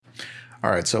All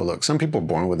right, so look, some people are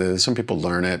born with it, some people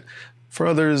learn it. For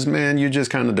others, man, you just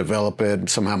kind of develop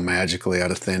it somehow magically out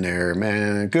of thin air.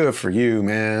 Man, good for you,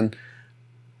 man.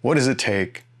 What does it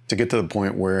take to get to the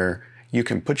point where you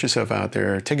can put yourself out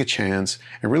there, take a chance,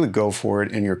 and really go for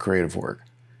it in your creative work?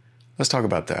 Let's talk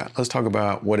about that. Let's talk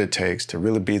about what it takes to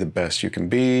really be the best you can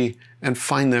be and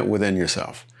find that within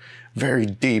yourself. Very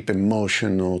deep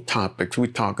emotional topics we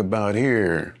talk about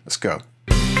here. Let's go.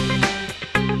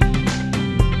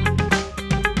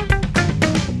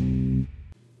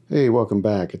 Hey, welcome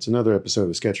back. It's another episode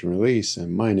of Sketch and Release,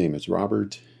 and my name is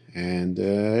Robert. And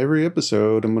every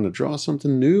episode, I'm going to draw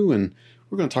something new, and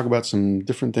we're going to talk about some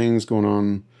different things going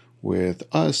on with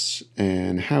us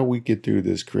and how we get through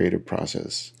this creative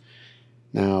process.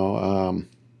 Now,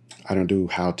 I don't do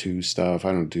how-to stuff.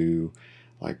 I don't do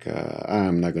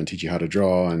I'm not going to teach you how to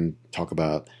draw and talk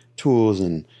about tools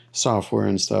and software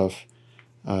and stuff.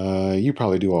 You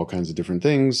probably do all kinds of different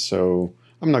things, so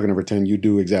I'm not going to pretend you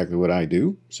do exactly what I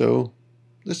do. So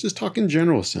let's just talk in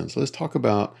general sense. Let's talk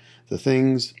about the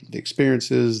things, the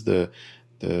experiences, the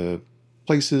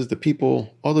places, the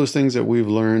people, all those things that we've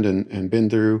learned and been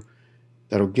through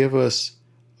that'll give us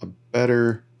a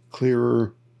better,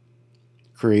 clearer,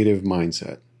 creative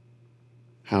mindset.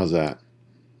 How's that?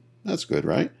 That's good,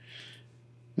 right?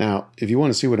 Now, if you want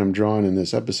to see what I'm drawing in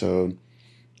this episode,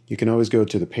 you can always go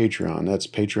to the Patreon. That's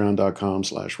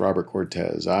patreon.com/Robert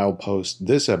Cortez. I'll post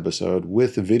this episode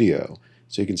with the video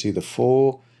so you can see the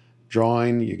full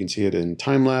drawing. You can see it in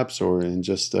time lapse or in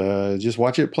just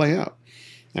watch it play out.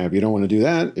 Now, if you don't want to do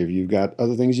that, if you've got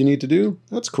other things you need to do,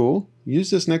 that's cool.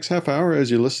 Use this next half hour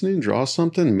as you're listening. Draw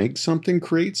something, make something,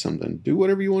 create something. Do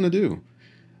whatever you want to do.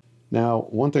 Now,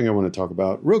 one thing I want to talk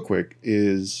about real quick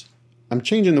is I'm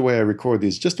changing the way I record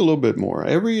these just a little bit more.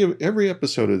 Every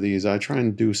episode of these, I try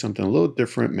and do something a little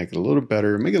different, make it a little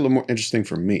better, make it a little more interesting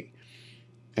for me.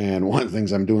 And one of the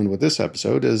things I'm doing with this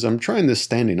episode is I'm trying this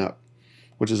standing up,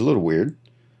 which is a little weird,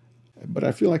 but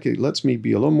I feel like it lets me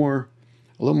be a little more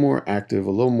active,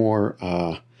 a little more,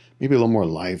 maybe a little more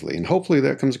lively, and hopefully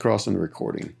that comes across in the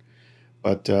recording.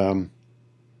 But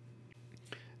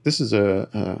this is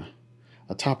a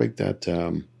topic that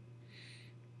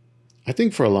I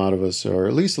think for a lot of us, or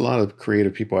at least a lot of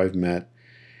creative people I've met,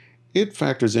 it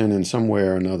factors in some way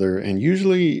or another, and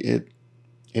usually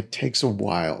it takes a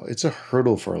while. It's a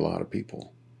hurdle for a lot of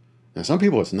people. Now, some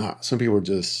people it's not. Some people are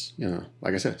just,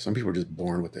 like I said, some people are just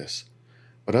born with this.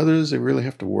 But others, they really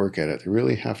have to work at it. They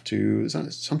really have to,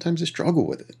 sometimes they struggle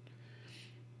with it.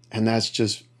 And that's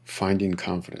just finding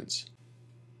confidence.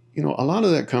 A lot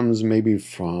of that comes maybe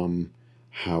from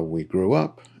how we grew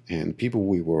up and people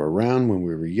we were around when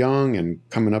we were young and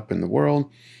coming up in the world.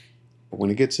 But when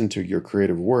it gets into your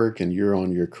creative work and you're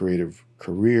on your creative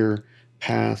career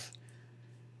path,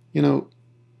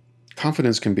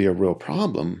 confidence can be a real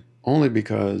problem only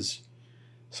because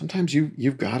sometimes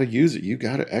you've got to use it. You've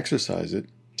got to exercise it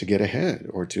to get ahead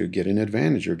or to get an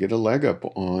advantage or get a leg up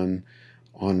on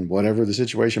whatever the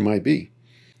situation might be.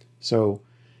 So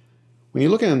when you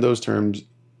look at it in those terms,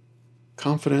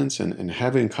 confidence and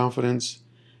having confidence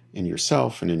in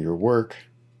yourself and in your work,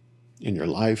 in your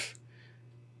life,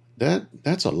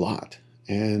 that's a lot.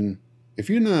 And if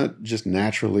you're not just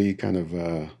naturally kind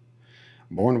of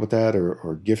born with that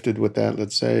or gifted with that,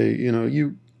 let's say,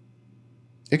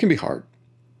 it can be hard.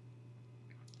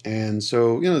 And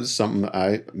so, this is something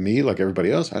me, like everybody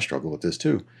else, I struggle with this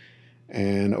too.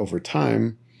 And over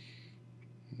time,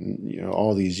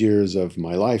 all these years of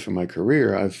my life and my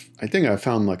career, I think I've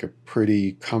found like a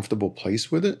pretty comfortable place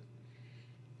with it.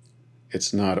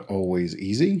 It's not always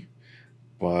easy,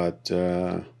 but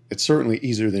it's certainly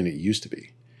easier than it used to be.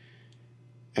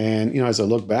 And, as I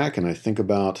look back and I think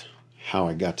about how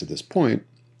I got to this point,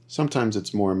 sometimes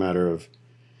it's more a matter of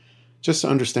just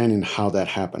understanding how that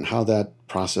happened, how that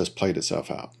process played itself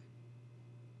out.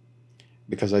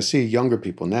 Because I see younger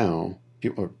people now,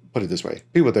 or put it this way,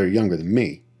 people that are younger than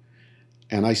me,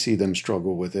 and I see them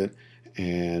struggle with it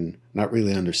and not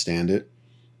really understand it,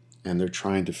 and they're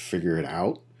trying to figure it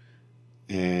out.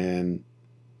 And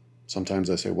sometimes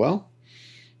I say, well,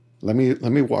 let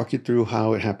me walk you through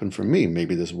how it happened for me.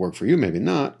 Maybe this will work for you, maybe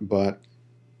not, but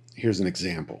here's an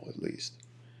example at least.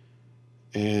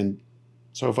 And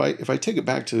so if I take it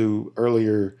back to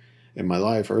earlier in my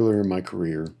life, earlier in my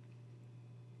career,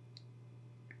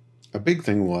 a big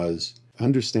thing was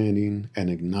understanding and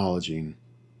acknowledging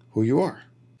who you are.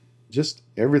 Just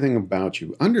everything about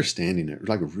you, understanding it,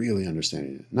 like really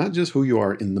understanding it. Not just who you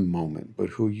are in the moment,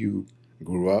 but who you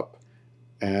grew up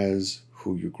as,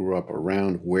 who you grew up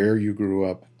around, where you grew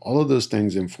up. All of those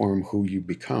things inform who you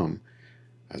become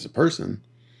as a person.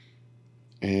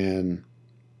 And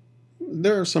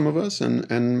there are some of us,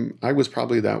 and I was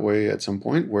probably that way at some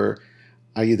point, where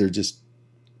I either just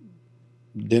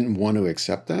didn't want to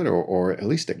accept that, or at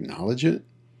least acknowledge it.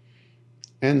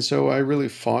 And so I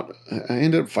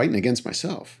ended up fighting against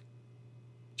myself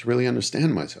to really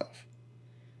understand myself.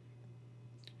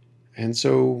 And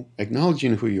so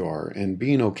acknowledging who you are and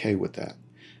being okay with that.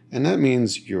 And that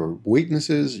means your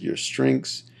weaknesses, your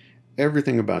strengths,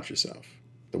 everything about yourself.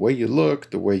 The way you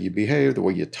look, the way you behave, the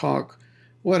way you talk,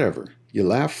 whatever. You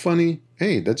laugh funny,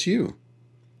 hey, that's you.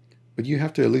 But you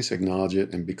have to at least acknowledge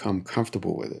it and become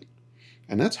comfortable with it.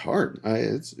 And that's hard.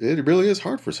 It really is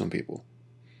hard for some people.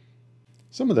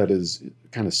 Some of that is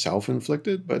kind of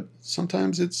self-inflicted, but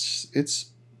sometimes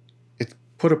it's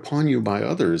put upon you by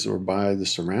others or by the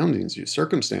surroundings, your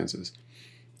circumstances.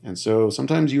 And so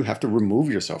sometimes you have to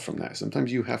remove yourself from that.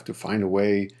 Sometimes you have to find a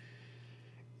way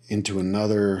into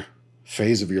another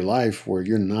phase of your life where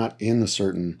you're not in a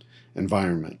certain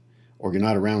environment or you're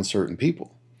not around certain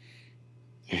people.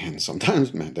 And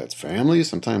sometimes, man, that's family.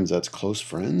 Sometimes that's close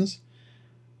friends.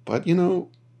 But,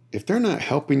 if they're not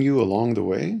helping you along the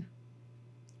way,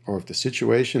 or if the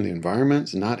situation, the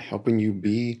environment's not helping you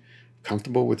be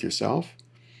comfortable with yourself,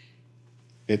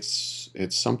 it's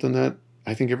something that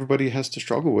I think everybody has to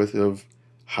struggle with, of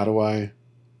how do I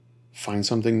find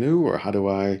something new, or how do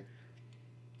I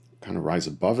kind of rise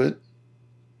above it?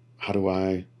 How do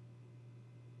I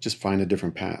just find a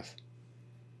different path?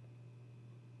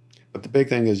 But the big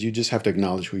thing is you just have to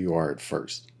acknowledge who you are at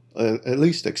first. At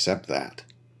least accept that.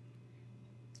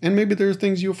 And maybe there are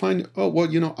things you'll find, oh,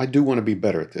 well, I do want to be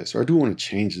better at this, or I do want to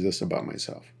change this about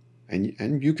myself.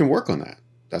 And you can work on that.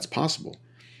 That's possible.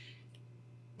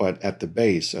 But at the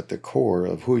base, at the core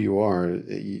of who you are,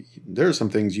 there are some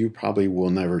things you probably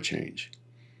will never change.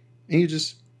 And you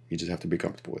just have to be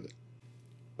comfortable with it.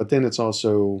 But then it's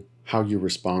also how you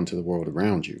respond to the world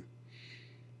around you.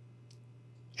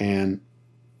 And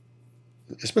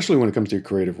especially when it comes to your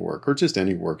creative work, or just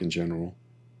any work in general.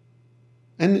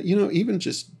 And, even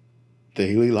just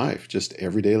daily life, just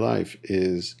everyday life,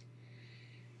 is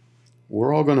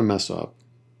we're all going to mess up.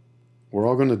 We're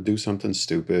all going to do something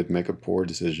stupid, make a poor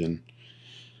decision.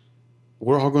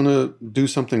 We're all going to do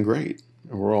something great.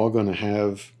 We're all going to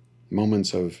have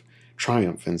moments of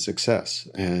triumph and success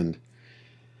and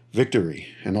victory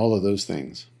and all of those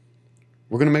things.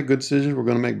 We're going to make good decisions. We're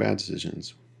going to make bad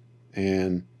decisions.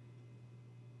 And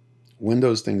when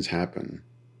those things happen,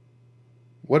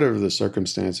 whatever the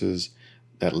circumstances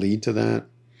that lead to that,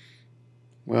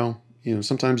 well,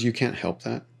 sometimes you can't help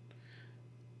that.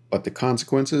 But the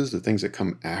consequences, the things that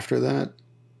come after that,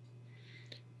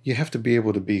 you have to be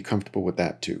able to be comfortable with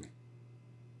that too.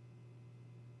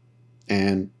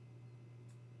 And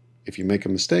if you make a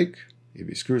mistake, if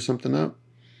you screw something up,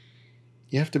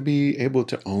 you have to be able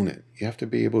to own it. You have to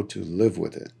be able to live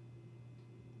with it.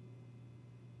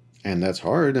 And that's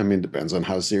hard. I mean, it depends on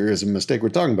how serious a mistake we're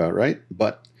talking about, right?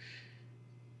 But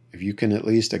if you can at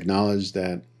least acknowledge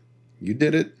that you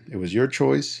did it, it was your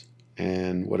choice,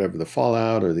 and whatever the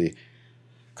fallout or the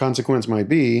consequence might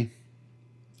be,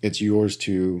 it's yours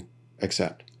to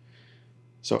accept.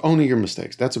 So owning your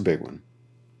mistakes, that's a big one.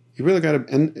 You really got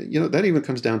to, and that even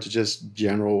comes down to just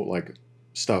general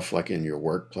stuff like in your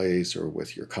workplace or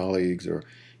with your colleagues or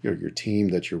your team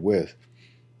that you're with.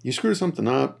 You screw something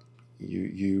up,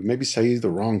 you maybe say the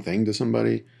wrong thing to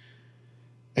somebody,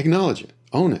 acknowledge it,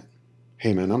 own it.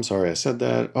 Hey man, I'm sorry I said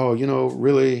that. Oh,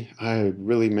 I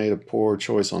really made a poor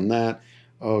choice on that.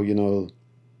 Oh,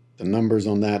 the numbers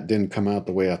on that didn't come out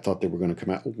the way I thought they were going to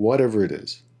come out. Whatever it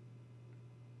is,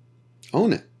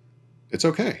 own it. It's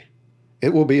okay.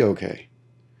 It will be okay.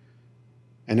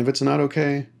 And if it's not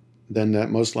okay, then that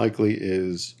most likely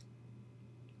is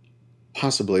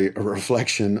possibly a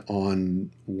reflection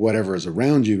on whatever is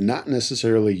around you, not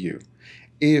necessarily you.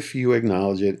 If you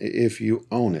acknowledge it, if you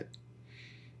own it.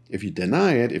 If you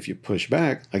deny it, if you push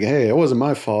back, like, hey, it wasn't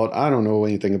my fault, I don't know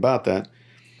anything about that,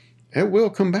 it will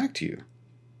come back to you.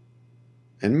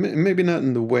 And maybe not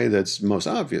in the way that's most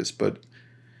obvious, but,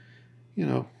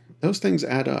 those things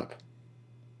add up.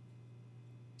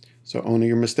 So owning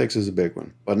your mistakes is a big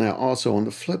one. But now also on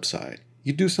the flip side,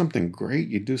 you do something great,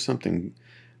 you do something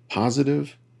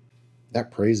positive, that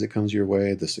praise that comes your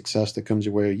way, the success that comes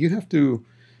your way, you have to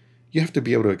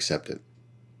be able to accept it.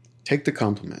 Take the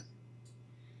compliment.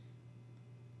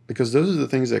 Because those are the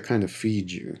things that kind of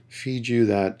feed you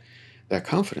that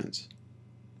confidence.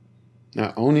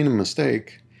 Now, owning a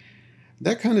mistake,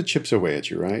 that kind of chips away at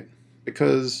you, right?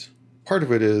 Because part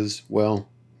of it is, well,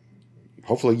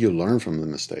 hopefully you learn from the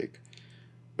mistake.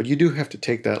 But you do have to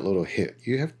take that little hit.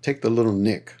 You have to take the little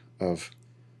nick of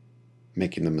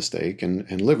making the mistake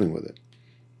and living with it.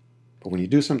 But when you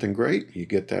do something great, you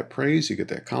get that praise, you get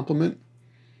that compliment,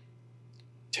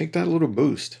 take that little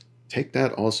boost. Take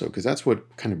that also, because that's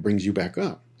what kind of brings you back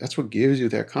up. That's what gives you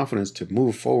that confidence to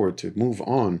move forward, to move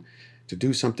on, to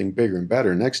do something bigger and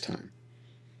better next time.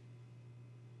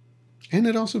 And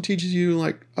it also teaches you,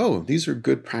 like, oh, these are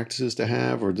good practices to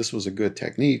have, or this was a good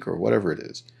technique, or whatever it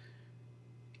is.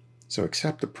 So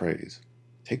accept the praise.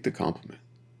 Take the compliment.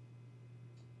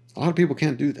 A lot of people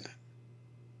can't do that.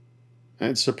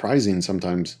 And it's surprising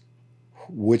sometimes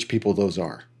which people those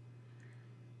are.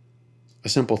 A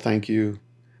simple thank you,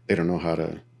 they don't know how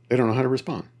to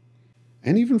respond.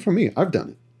 And even for me, I've done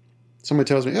it. Somebody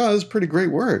tells me, "Oh, this is pretty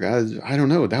great work. I don't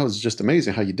know, that was just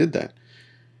amazing how you did that."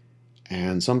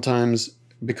 And sometimes,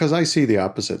 because I see the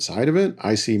opposite side of it,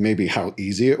 I see maybe how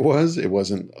easy it was. It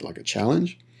wasn't like a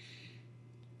challenge.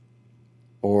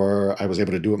 Or I was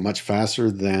able to do it much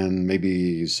faster than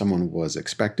maybe someone was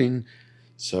expecting.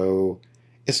 So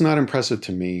it's not impressive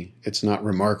to me. It's not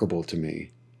remarkable to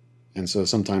me. And so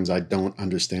sometimes I don't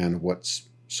understand what's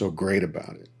so great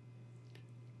about it.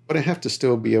 But I have to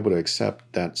still be able to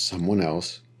accept that someone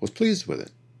else was pleased with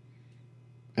it.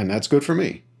 And that's good for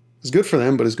me. It's good for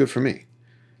them, but it's good for me.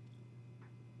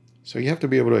 So you have to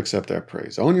be able to accept that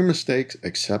praise. Own your mistakes,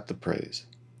 accept the praise.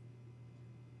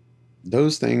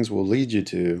 Those things will lead you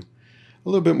to a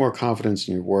little bit more confidence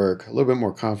in your work, a little bit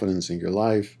more confidence in your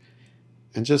life,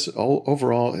 and just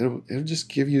overall, it'll just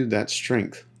give you that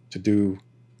strength to do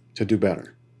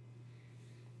better.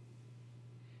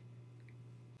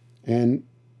 And,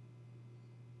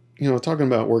 talking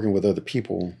about working with other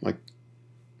people, like,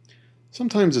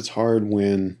 sometimes it's hard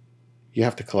when you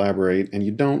have to collaborate and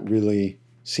you don't really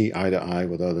see eye to eye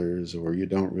with others, or you're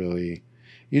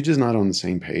just not on the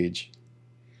same page.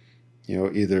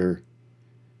 Either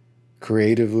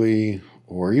creatively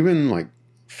or even like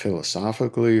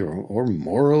philosophically or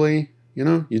morally,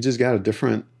 you just got a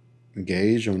different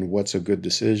gauge on what's a good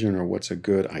decision or what's a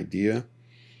good idea.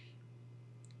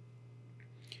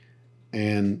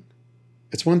 And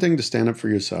it's one thing to stand up for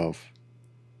yourself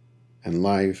and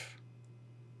life,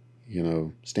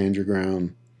 stand your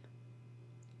ground.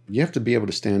 You have to be able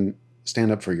to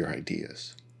stand up for your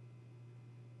ideas.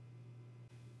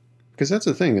 Because that's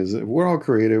the thing, is that we're all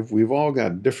creative. We've all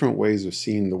got different ways of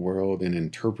seeing the world and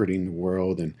interpreting the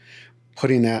world and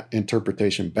putting that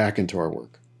interpretation back into our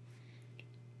work.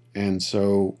 And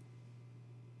so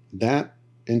that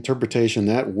interpretation,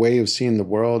 that way of seeing the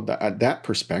world, that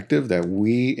perspective that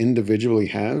we individually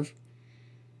have,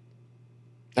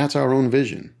 that's our own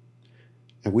vision.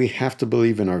 And we have to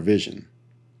believe in our vision,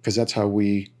 because that's how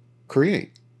we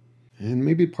create. And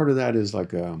maybe part of that is like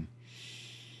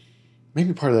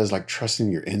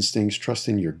trusting your instincts,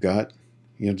 trusting your gut,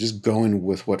 just going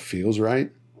with what feels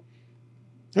right.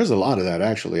 There's a lot of that,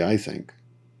 actually, I think,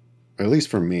 at least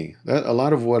for me. A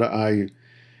lot of what I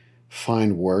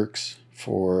find works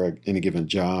for any given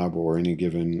job or any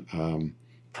given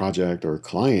project or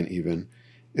client even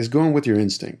is going with your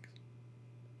instinct.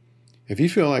 If you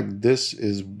feel like this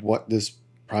is what this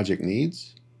project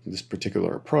needs, this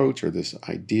particular approach or this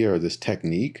idea or this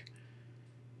technique,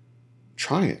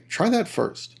 try it. Try that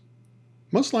first.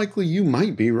 Most likely you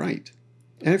might be right.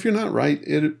 And if you're not right,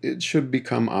 it should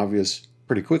become obvious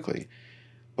pretty quickly.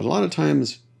 But a lot of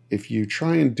times, if you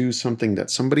try and do something that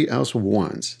somebody else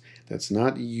wants, that's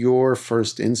not your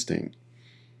first instinct,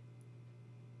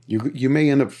 you may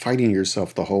end up fighting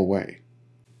yourself the whole way.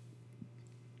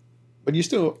 But you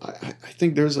still, I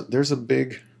think there's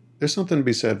something to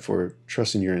be said for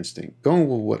trusting your instinct, going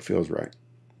with what feels right.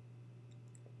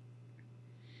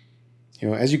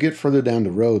 As you get further down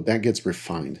the road, that gets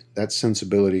refined. That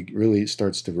sensibility really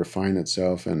starts to refine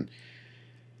itself, and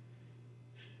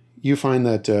you find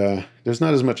that there's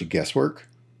not as much guesswork.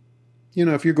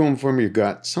 If you're going from your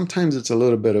gut, sometimes it's a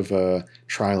little bit of a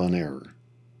trial and error.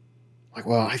 Like,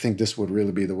 well, I think this would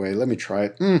really be the way. Let me try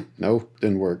it. No,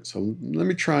 didn't work. So let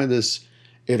me try this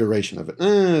iteration of it.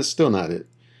 It's still not it.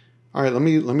 All right, let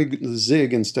me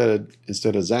zig instead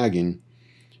of zagging.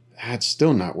 That's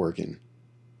still not working.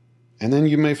 And then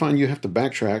you may find you have to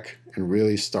backtrack and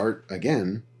really start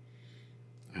again.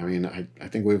 I mean, I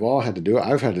think we've all had to do it.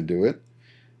 I've had to do it.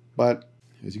 But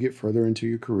as you get further into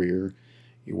your career,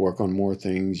 you work on more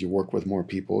things, you work with more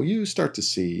people, you start to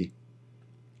see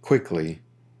quickly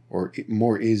or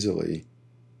more easily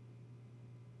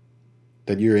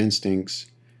that your instincts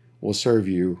will serve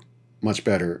you much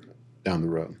better down the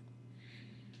road.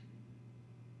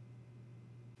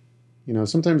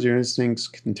 Sometimes your instincts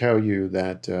can tell you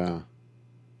that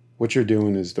what you're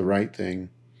doing is the right thing.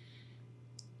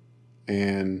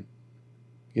 And,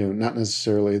 not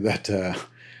necessarily that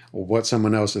what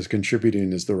someone else is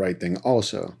contributing is the right thing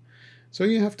also. So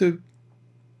you have to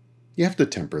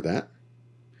temper that.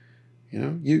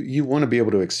 You want to be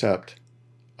able to accept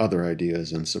other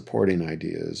ideas and supporting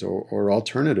ideas or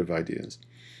alternative ideas.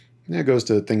 And that goes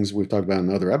to things we've talked about in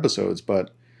other episodes,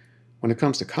 but when it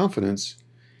comes to confidence,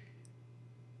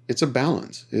 it's a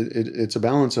balance. It's a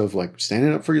balance of like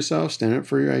standing up for yourself, standing up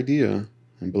for your idea,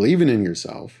 and believing in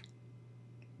yourself,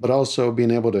 but also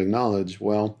being able to acknowledge,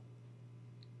 well,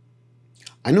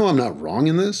 I know I'm not wrong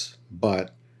in this,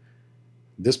 but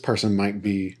this person might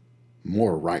be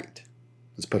more right.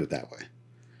 Let's put it that way.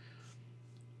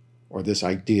 Or this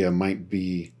idea might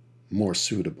be more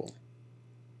suitable.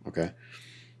 Okay?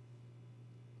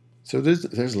 So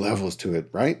there's levels to it,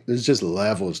 right? There's just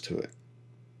levels to it.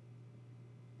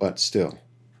 But still,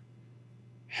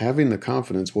 having the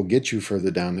confidence will get you further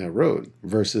down that road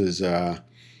versus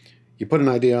you put an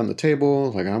idea on the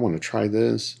table, like I want to try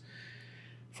this.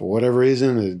 For whatever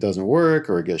reason, it doesn't work,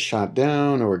 or it gets shot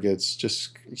down, or it gets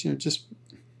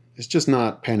it's just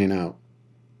not panning out.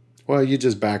 Well, you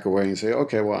just back away and say,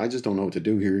 okay, well, I just don't know what to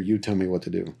do here. You tell me what to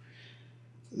do.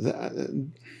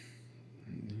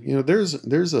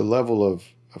 There's a level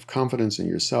of confidence in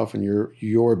yourself and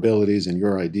your abilities and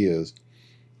your ideas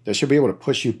that should be able to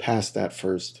push you past that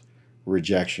first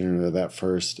rejection or that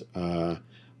first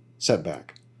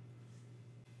setback.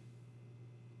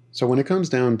 So when it comes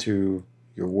down to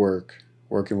your work,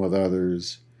 working with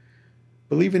others,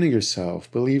 believing in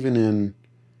yourself, believing in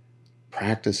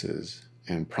practices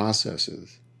and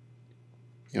processes,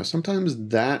 sometimes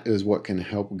that is what can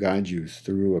help guide you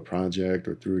through a project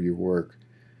or through your work,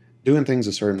 doing things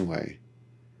a certain way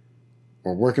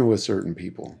or working with certain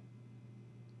people.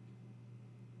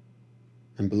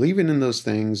 And believing in those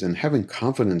things and having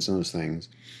confidence in those things,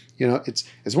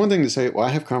 it's one thing to say, well,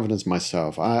 I have confidence in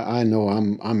myself. I know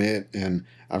I'm it, and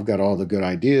I've got all the good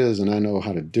ideas, and I know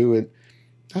how to do it.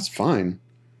 That's fine.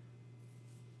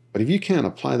 But if you can't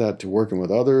apply that to working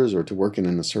with others or to working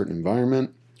in a certain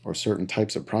environment or certain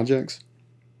types of projects,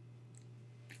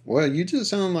 well, you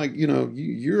just sound like,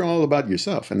 you're all about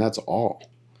yourself, and that's all.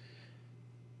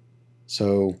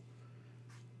 So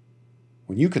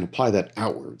when you can apply that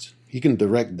outwards, you can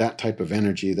direct that type of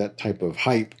energy, that type of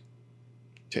hype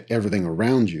to everything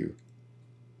around you.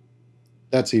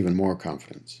 That's even more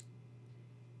confidence.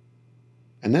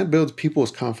 And that builds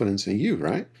people's confidence in you,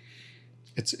 right?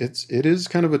 It is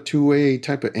kind of a two-way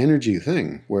type of energy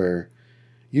thing where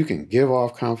you can give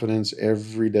off confidence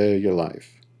every day of your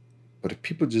life. But if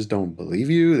people just don't believe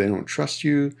you, they don't trust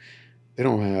you, they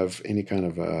don't have any kind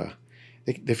of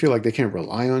they feel like they can't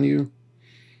rely on you,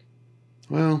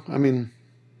 well, I mean,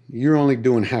 you're only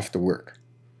doing half the work.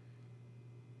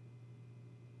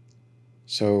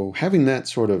 So having that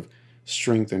sort of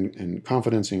strength and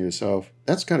confidence in yourself,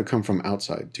 that's got to come from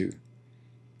outside too.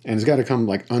 And it's got to come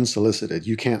like unsolicited.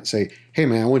 You can't say, hey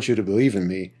man, I want you to believe in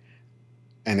me,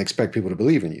 and expect people to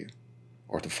believe in you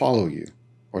or to follow you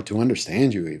or to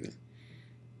understand you even.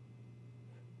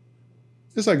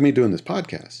 It's like me doing this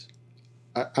podcast.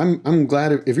 I'm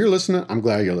glad if you're listening, I'm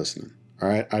glad you're listening. All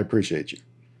right. I appreciate you.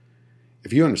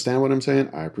 If you understand what I'm saying,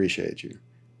 I appreciate you.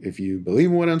 If you believe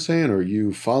in what I'm saying or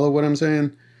you follow what I'm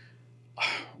saying,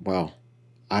 well,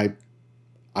 I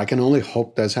can only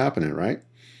hope that's happening, right?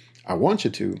 I want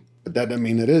you to, but that doesn't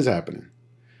mean it is happening.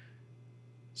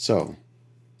 So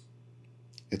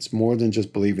it's more than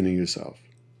just believing in yourself.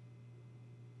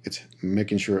 It's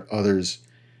making sure others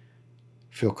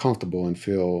feel comfortable and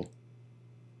feel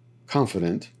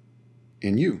confident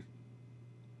in you.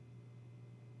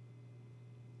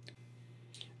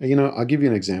 And, I'll give you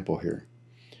an example here.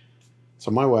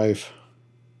 So my wife,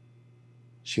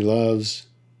 she loves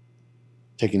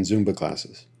taking Zumba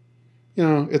classes.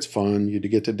 It's fun. You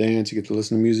get to dance, you get to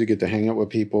listen to music, you get to hang out with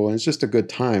people, and it's just a good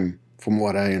time from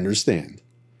what I understand.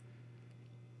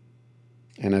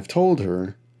 And I've told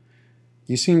her,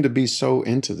 you seem to be so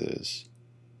into this.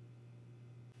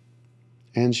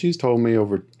 And she's told me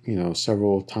over,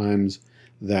 several times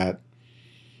that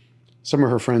some of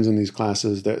her friends in these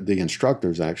classes, the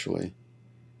instructors actually,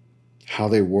 how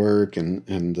they work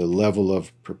and the level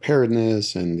of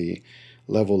preparedness and the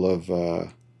level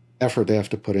of effort they have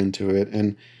to put into it,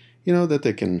 and that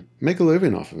they can make a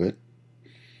living off of it.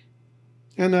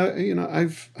 And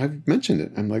I've mentioned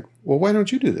it. I'm like, well, why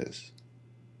don't you do this?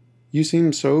 You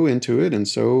seem so into it and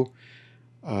so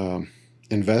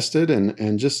invested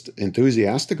and just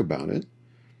enthusiastic about it.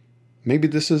 Maybe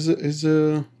this is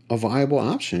a viable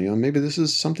option. Maybe this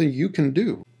is something you can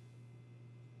do.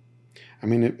 I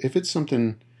mean, if it's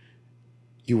something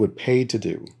you would pay to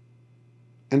do,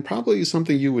 and probably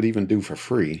something you would even do for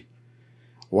free,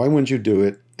 why wouldn't you do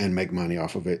it and make money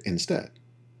off of it instead?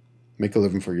 Make a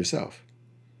living for yourself.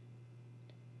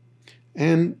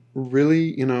 And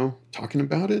really, talking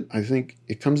about it, I think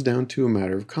it comes down to a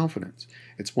matter of confidence.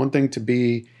 It's one thing to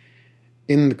be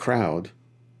in the crowd,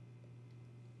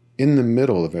 in the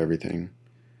middle of everything,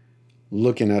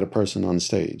 looking at a person on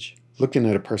stage, looking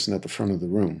at a person at the front of the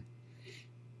room.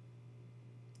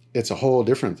 It's a whole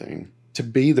different thing to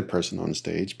be the person on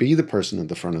stage, be the person at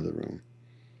the front of the room.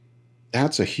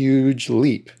 That's a huge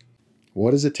leap.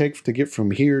 What does it take to get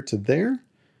from here to there?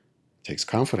 It takes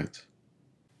confidence.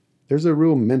 There's a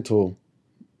real mental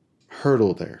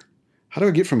hurdle there. How do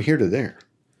I get from here to there?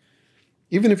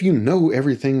 Even if you know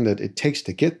everything that it takes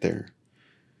to get there,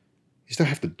 you still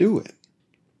have to do it.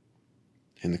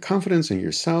 And the confidence in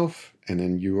yourself and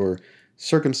in your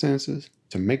circumstances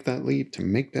to make that leap, to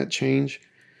make that change,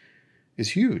 is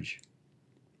huge.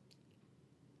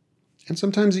 And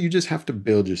sometimes you just have to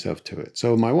build yourself to it.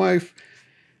 So my wife,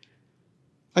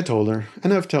 I told her,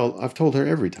 and I've told her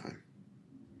every time,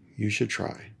 you should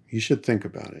try. You should think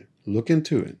about it. Look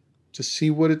into it to see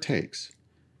what it takes.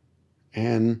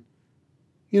 And,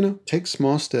 take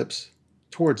small steps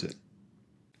towards it.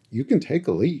 You can take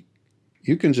a leap.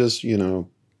 You can just,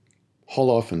 haul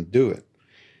off and do it.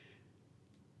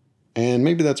 And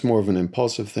maybe that's more of an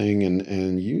impulsive thing.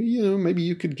 And you maybe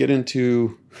you could get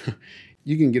into,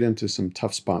 you can get into some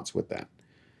tough spots with that.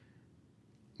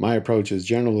 My approach is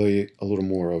generally a little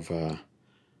more of,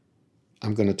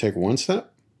 I'm going to take one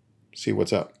step, see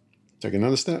what's up. Take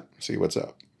another step, see what's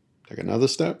up. Take another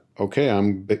step. Okay,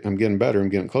 I'm getting better. I'm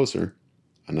getting closer.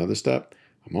 Another step.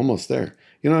 I'm almost there.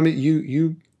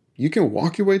 You can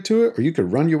walk your way to it, or you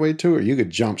could run your way to it, or you could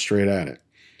jump straight at it.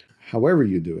 However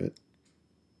you do it,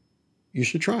 you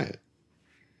should try it.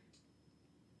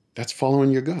 That's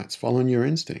following your guts, following your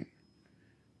instinct.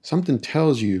 Something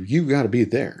tells you got to be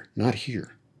there, not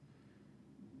here.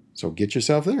 So get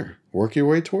yourself there. Work your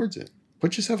way towards it.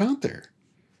 Put yourself out there.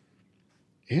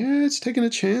 Yeah, it's taking a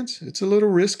chance. It's a little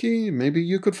risky. Maybe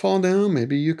you could fall down.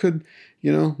 Maybe you could,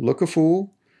 look a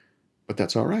fool. But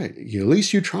that's all right. At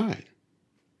least you tried.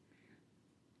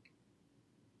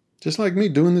 Just like me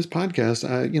doing this podcast,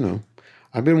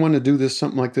 I've been wanting to do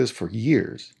something like this for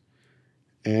years.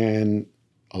 And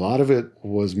a lot of it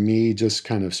was me just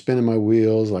kind of spinning my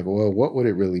wheels like, well, what would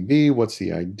it really be? What's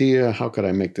the idea? How could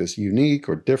I make this unique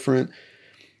or different?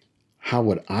 How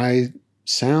would I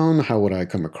sound? How would I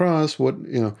come across?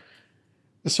 There's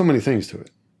so many things to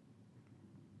it.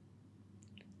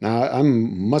 Now,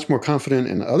 I'm much more confident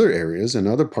in other areas and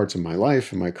other parts of my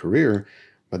life and my career,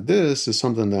 but this is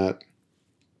something that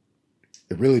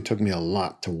it really took me a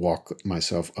lot to walk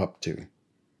myself up to.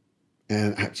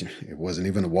 And it wasn't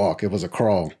even a walk, it was a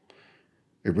crawl.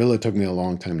 It really took me a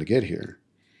long time to get here.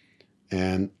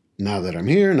 And now that I'm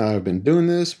here, now I've been doing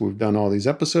this, we've done all these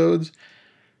episodes,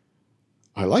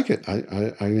 I like it.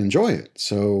 I enjoy it.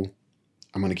 So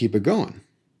I'm going to keep it going.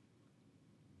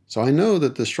 So I know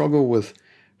that the struggle with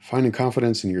finding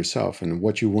confidence in yourself and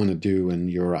what you want to do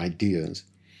and your ideas,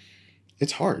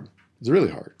 it's hard. It's really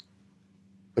hard.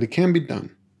 But it can be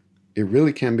done. It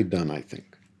really can be done, I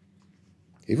think.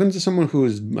 Even to someone who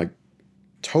is like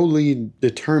totally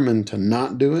determined to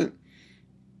not do it,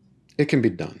 it can be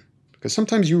done. Because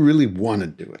sometimes you really want to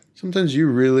do it. Sometimes you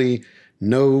really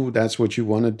know that's what you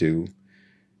want to do,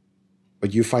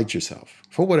 but you fight yourself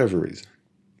for whatever reason.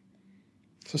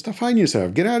 So stop fighting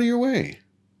yourself. Get out of your way.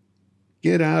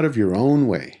 Get out of your own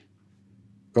way.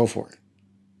 Go for it.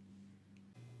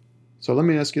 So let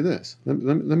me ask you this. Let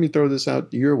me throw this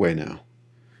out your way now.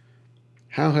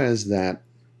 How has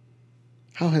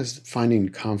finding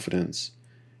confidence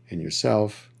in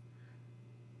yourself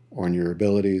or in your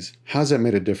abilities, how's that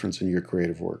made a difference in your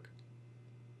creative work?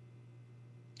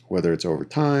 Whether it's over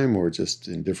time or just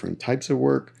in different types of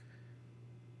work,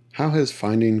 how has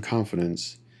finding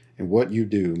confidence in what you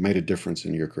do made a difference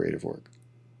in your creative work?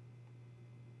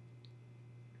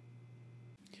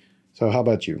 So how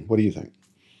about you? What do you think?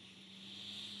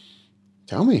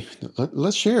 Tell me.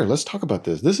 Let's share. Let's talk about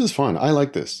this. This is fun. I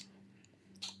like this.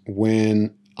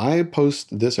 When I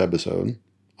post this episode,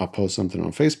 I'll post something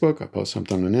on Facebook. I'll post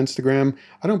something on Instagram.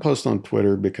 I don't post on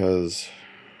Twitter because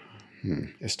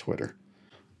it's Twitter.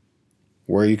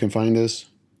 Where you can find us,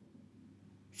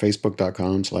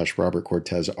 Facebook.com/Robert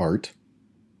Cortez Art.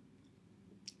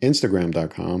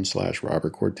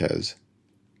 Instagram.com/Robert Cortez.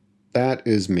 That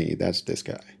is me. That's this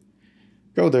guy.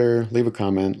 Go there, leave a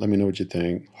comment, let me know what you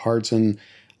think. Hearts and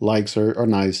likes are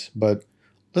nice, but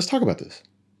let's talk about this.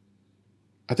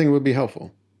 I think it would be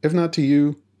helpful. If not to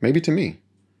you, maybe to me.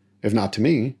 If not to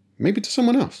me, maybe to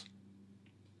someone else.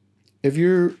 If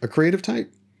you're a creative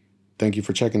type, thank you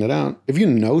for checking it out. If you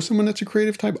know someone that's a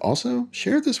creative type, also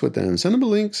share this with them. Send them a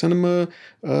link. Send them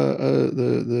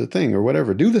the thing or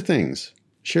whatever. Do the things.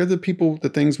 Share the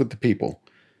things with the people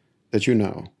that you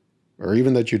know, or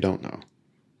even that you don't know.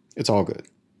 It's all good.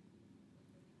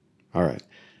 All right.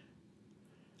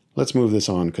 Let's move this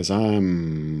on because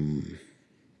I'm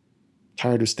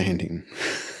tired of standing.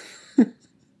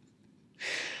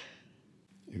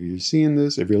 If you're seeing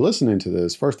this, if you're listening to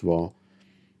this, first of all,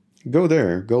 go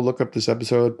there. Go look up this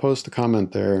episode. Post a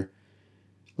comment there.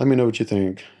 Let me know what you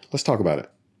think. Let's talk about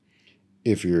it.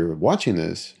 If you're watching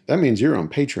this, that means you're on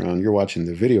Patreon. You're watching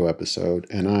the video episode,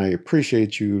 and I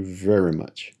appreciate you very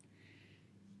much.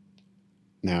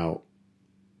 Now,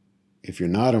 if you're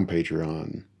not on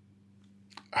Patreon,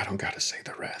 I don't got to say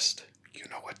the rest. You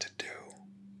know what to do.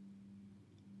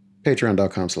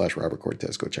 Patreon.com/Robert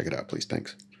Cortez. Go check it out, please.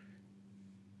 Thanks.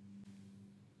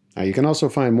 Now, you can also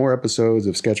find more episodes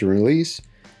of Sketch and Release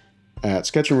at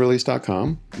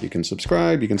sketchandrelease.com. You can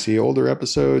subscribe. You can see older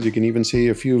episodes. You can even see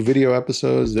a few video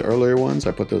episodes, the earlier ones.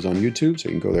 I put those on YouTube, so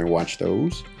you can go there and watch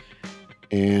those.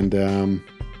 And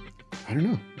I don't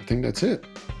know. I think that's it.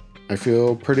 I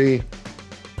feel pretty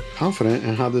confident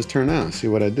in how this turned out. See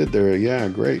what I did there? Yeah,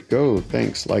 great. Go.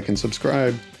 Thanks. Like and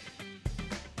subscribe.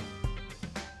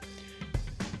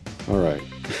 All right.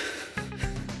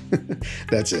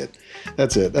 That's it.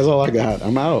 That's all I got.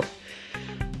 I'm out.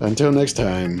 Until next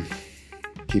time,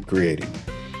 keep creating.